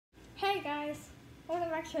Hey guys, welcome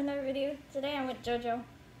back to another video. Today I'm with JoJo.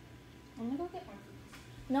 I'm gonna go get more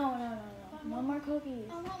cookies. No. No more cookies.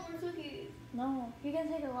 I want more cookies. No, you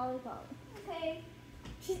can take a lollipop. Okay.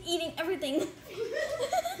 She's eating everything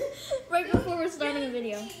right before we're starting the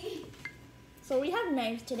video. So we have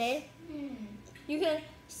knives today. You can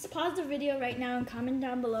pause the video right now and comment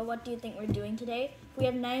down below what do you think we're doing today. We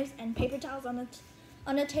have knives and paper towels on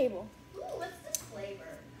the table. Ooh, what's this flavor?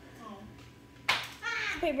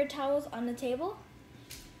 Paper towels on the table,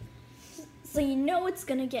 so you know it's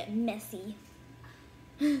gonna get messy.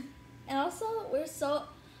 And also,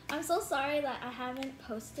 I'm so sorry that I haven't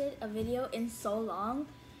posted a video in so long,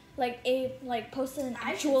 posted an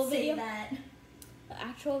actual video. An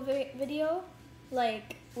actual video,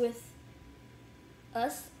 like with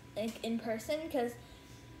us, like in person, because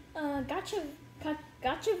gotcha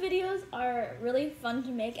videos are really fun to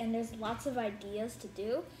make, and there's lots of ideas to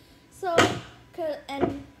do. So.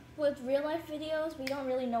 And with real life videos, we don't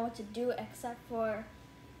really know what to do except for,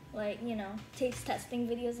 taste testing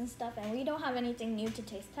videos and stuff, and we don't have anything new to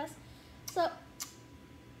taste test. So,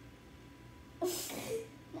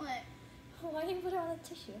 What? Why didn't you put it on the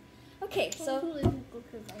tissue? Okay, so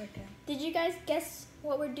did you guys guess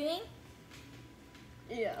what we're doing?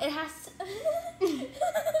 Yeah. It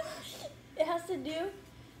has to do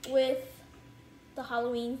with the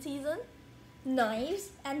Halloween season,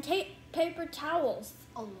 knives, and paper towels.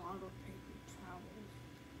 A lot of paper towels.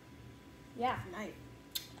 Yeah. Nice.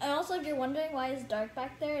 And also, if you're wondering why it's dark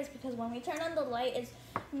back there, it's because when we turn on the light, it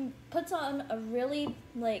puts on a really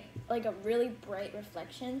a really bright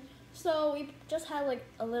reflection. So we just have like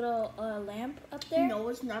a little lamp up there. No,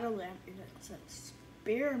 it's not a lamp. It's an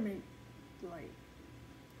experiment light.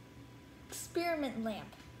 Experiment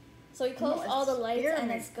lamp. So we closed all the lights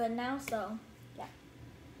and it's good now. So yeah.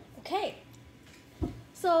 Okay.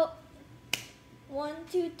 So 1,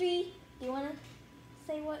 2, 3. Do you want to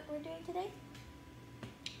say what we're doing today?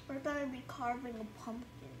 We're gonna be carving a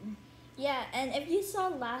pumpkin. Yeah, and if you saw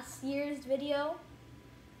last year's video,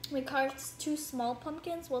 we carved 2 small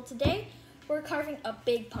pumpkins. Well, today we're carving a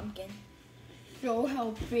big pumpkin. Show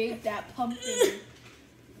how big that pumpkin is.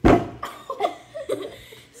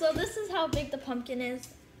 So this is how big the pumpkin is.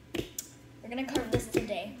 We're gonna carve this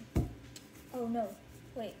today. Oh no,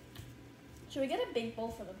 wait. Should we get a big bowl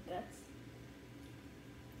for the guts?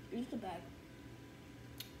 Use the bag.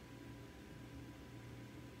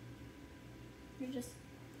 You just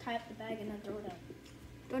tie up the bag and then throw it out.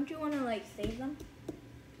 Don't you want to save them?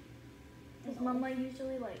 Because Mama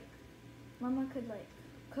usually Mama could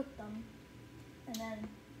cook them and then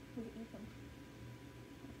we could eat them.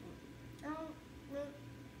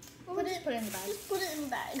 We'll just put it in the bag. Just put it in the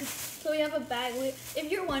bag. So we have a bag.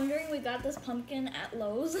 If you're wondering, we got this pumpkin at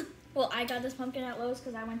Lowe's. Well, I got this pumpkin at Lowe's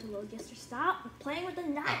because I went to Lowe's yesterday. Stop playing with the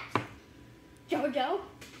knives, JoJo.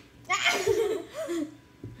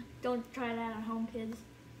 Don't try that at home, kids.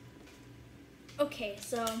 Okay,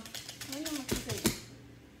 so. I want my cookies.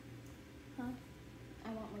 Huh? I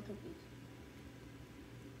want my cookies.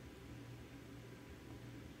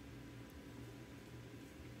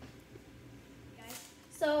 Guys,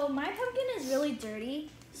 so my pumpkin is really dirty.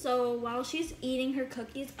 So while she's eating her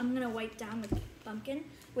cookies, I'm gonna wipe down the pumpkin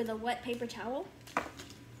with a wet paper towel.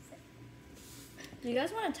 Do you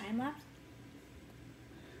guys want a time lapse?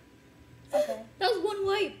 Okay. That was one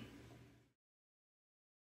wipe.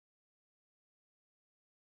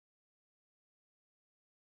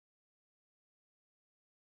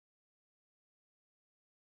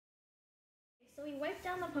 So we wiped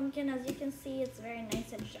down the pumpkin. As you can see, it's very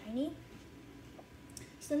nice and shiny.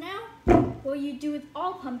 So now, what you do with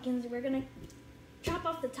all pumpkins, we're gonna chop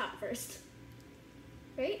off the top first.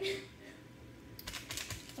 Right?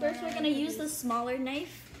 First, we're gonna use the smaller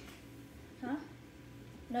knife. Huh?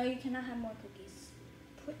 No, you cannot have more cookies.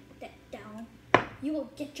 Put that down. You will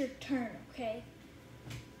get your turn, okay?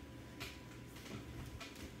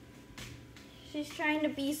 She's trying to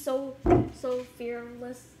be so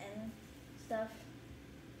fearless and stuff.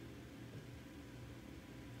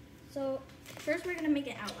 So, first we're gonna make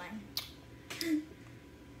an outline.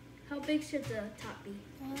 How big should the top be?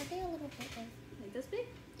 I think a little bit Like this big?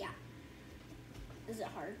 Yeah. Is it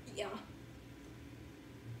hard? Yeah.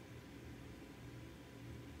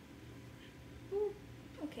 Ooh,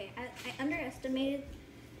 okay, I underestimated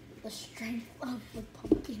The strength of the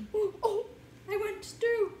pumpkin. Oh, I went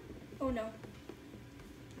through. Oh no.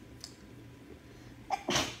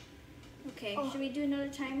 Okay, should we do another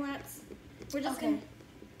time lapse? We're just gonna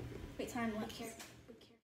wait. Time lapse.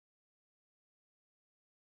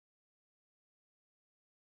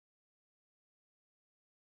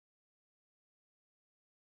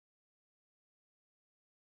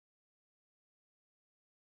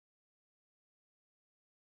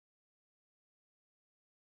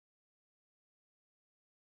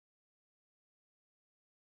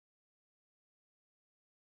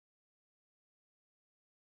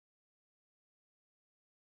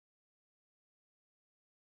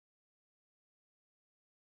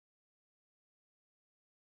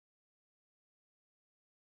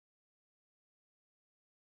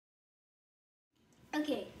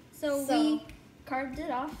 Okay, so we carved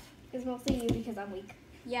it off. It's mostly you because I'm weak.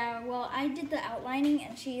 Yeah, well, I did the outlining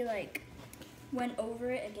and she like went over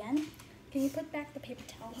it again. Can you put back the paper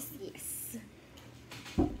towels? Yes.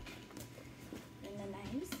 And the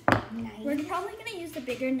knives. We're probably gonna use the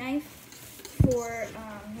bigger knife for,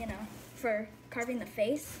 you know, for carving the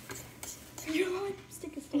face. Your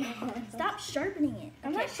stick is still on. Stop sharpening it.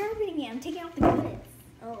 I'm not sharpening it. I'm taking out the guts.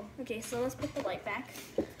 Oh, okay. So let's put the light back.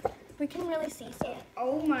 We can really see. So.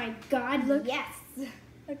 Oh my God! Look. Yes.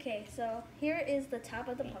 Okay, so here is the top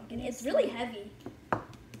of the pumpkin. It's really heavy.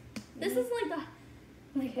 This is like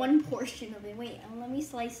the one portion of it. Wait, let me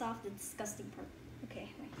slice off the disgusting part. Okay,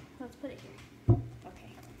 wait. Let's put it here.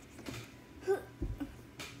 Okay.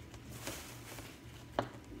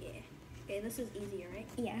 Yeah. Okay, this is easier, right?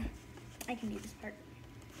 Yeah. I can do this part.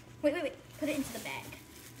 Wait. Put it into the bag.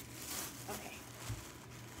 Okay.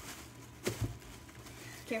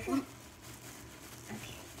 Careful.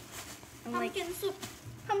 Okay. Pumpkin soup.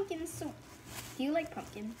 Pumpkin soup. Do you like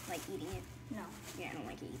pumpkin? Like eating it? No. Yeah, I don't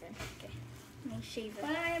like it either. Okay. Let me shave it.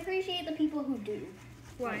 But I appreciate the people who do.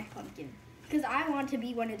 Why? Like pumpkin. Because I want to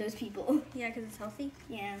be one of those people. Yeah, because it's healthy.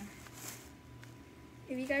 Yeah.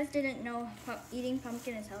 If you guys didn't know, eating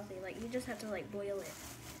pumpkin is healthy. Like, you just have to, like, boil it.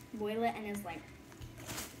 Boil it and it's like...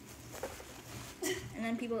 And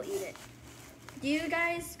then people eat it. Do you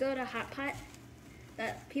guys go to Hot Pot?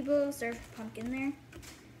 That people serve pumpkin there?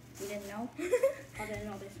 You didn't know? I didn't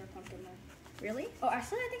know they serve pumpkin there. Really? Oh,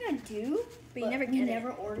 actually, I think I do. But you never get we it.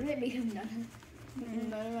 never ordered it because none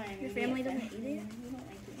of my Your family doesn't eat it? We don't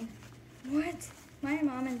like it. What? My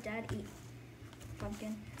mom and dad eat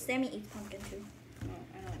pumpkin. Sammy eats pumpkin too. No,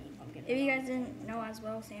 I don't eat pumpkin. If you guys didn't know as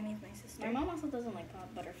well, Sammy's my sister. My mom also doesn't like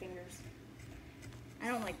Butterfingers. I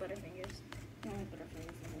don't like Butterfingers. I don't like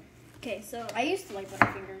Butterfingers either. Okay, so I used to like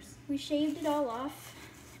Butterfingers. we shaved it all off.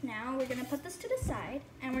 Now we're gonna put this to the side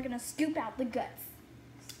and we're gonna scoop out the guts.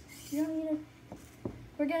 You don't need to.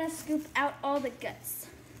 We're gonna scoop out all the guts.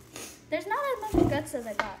 There's not as much guts as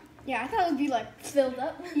I thought. Yeah, I thought it would be like filled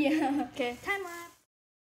up. Yeah. Okay, time lapse.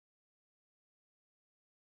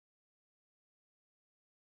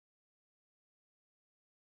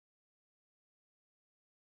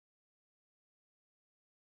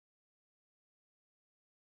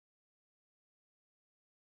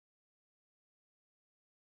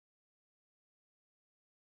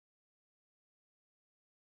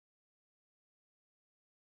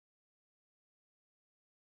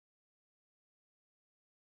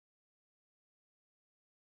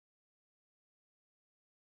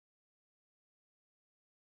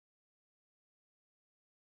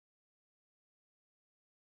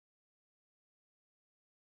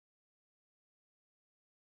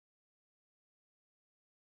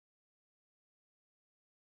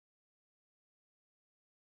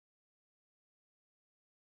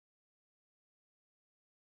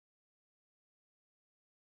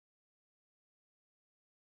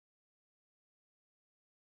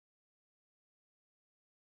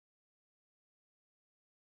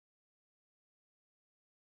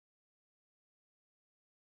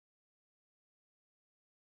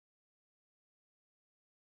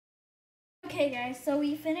 Okay guys, so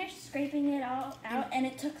we finished scraping it all out and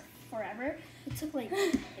it took forever. It took like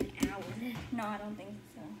an hour. No, I don't think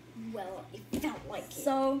so. Well, it felt like it.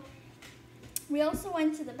 So we also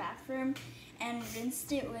went to the bathroom and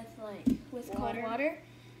rinsed it with cold water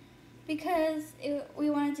because we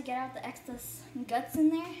wanted to get out the excess guts in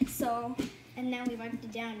there. So and now we wiped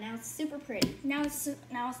it down. Now it's super pretty. now it's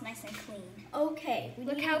nice and clean. Okay.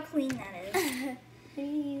 Look how clean that is.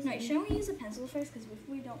 Please. No, shouldn't we use a pencil first because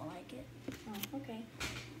we don't like it? Oh, okay.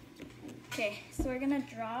 Okay, so we're gonna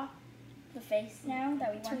draw the face now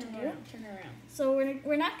that we want to do. Turn around. So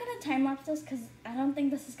we're not gonna time lapse this because I don't think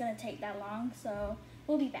this is gonna take that long. So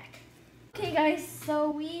we'll be back. Okay, guys. So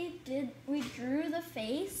we drew the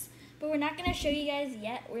face, but we're not gonna show you guys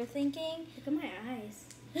yet. We're thinking. Look at my eyes.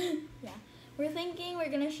 Yeah, we're thinking we're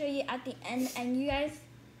gonna show you at the end, and you guys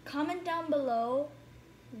comment down below.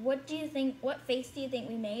 What do you think? What face do you think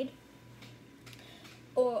we made?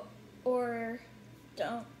 Or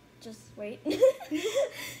don't just wait.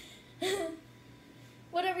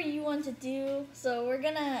 Whatever you want to do. So we're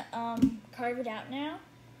gonna carve it out now,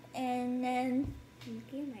 and then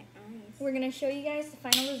Look at my eyes. we're gonna show you guys the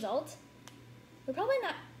final result. We're probably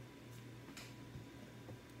not.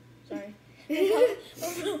 Sorry.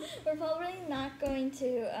 We're probably not going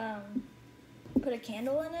to put a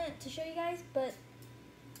candle in it to show you guys, but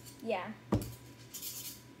yeah.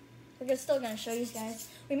 We're still gonna show you guys.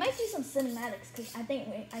 We might do some cinematics because I think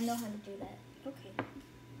I know how to do that. Okay.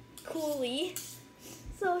 Coolly.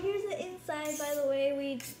 So here's the inside, by the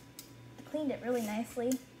way. cleaned it really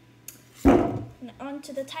nicely. And on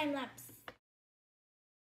to the time lapse.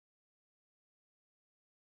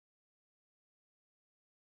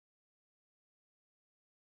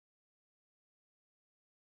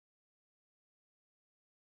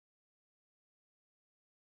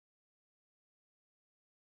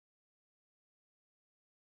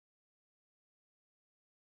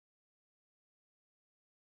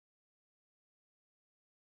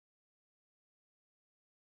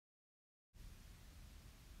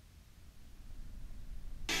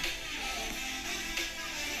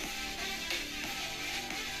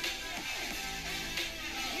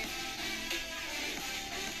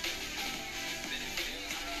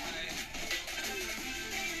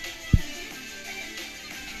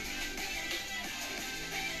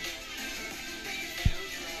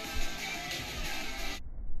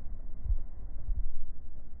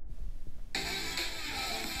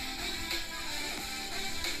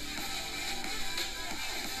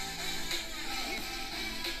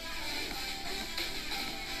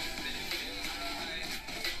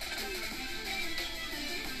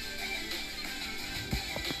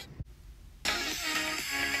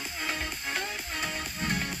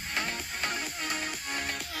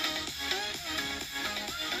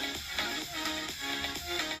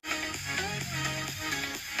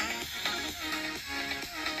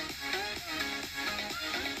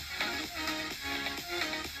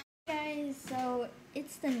 So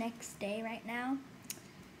it's the next day right now,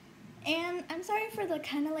 and I'm sorry for the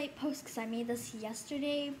kind of late post because I made this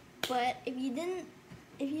yesterday. But if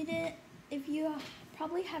you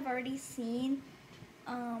probably have already seen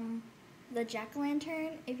the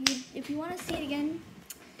jack-o'-lantern. If you want to see it again,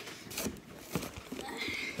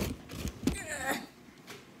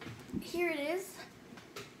 here it is.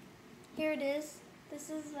 Here it is. This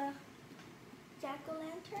is the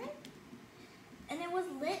jack-o'-lantern. And it was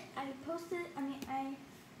lit. I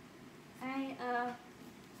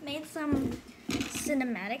made some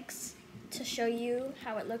cinematics to show you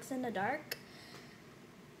how it looks in the dark.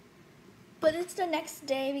 But it's the next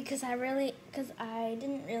day because I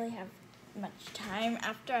didn't really have much time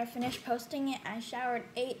after I finished posting it. I showered,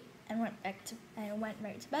 ate, and went right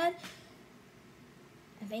to bed,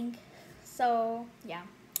 I think. So yeah.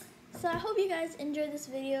 So I hope you guys enjoyed this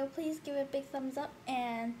video. Please give it a big thumbs up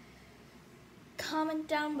and comment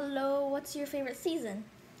down below what's your favorite season.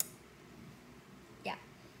 Yeah.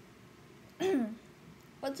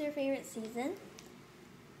 What's your favorite season?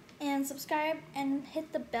 And subscribe and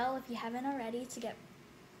hit the bell if you haven't already to get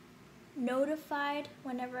notified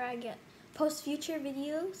whenever I post future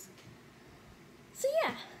videos. So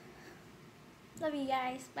yeah. Love you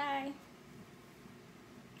guys. Bye.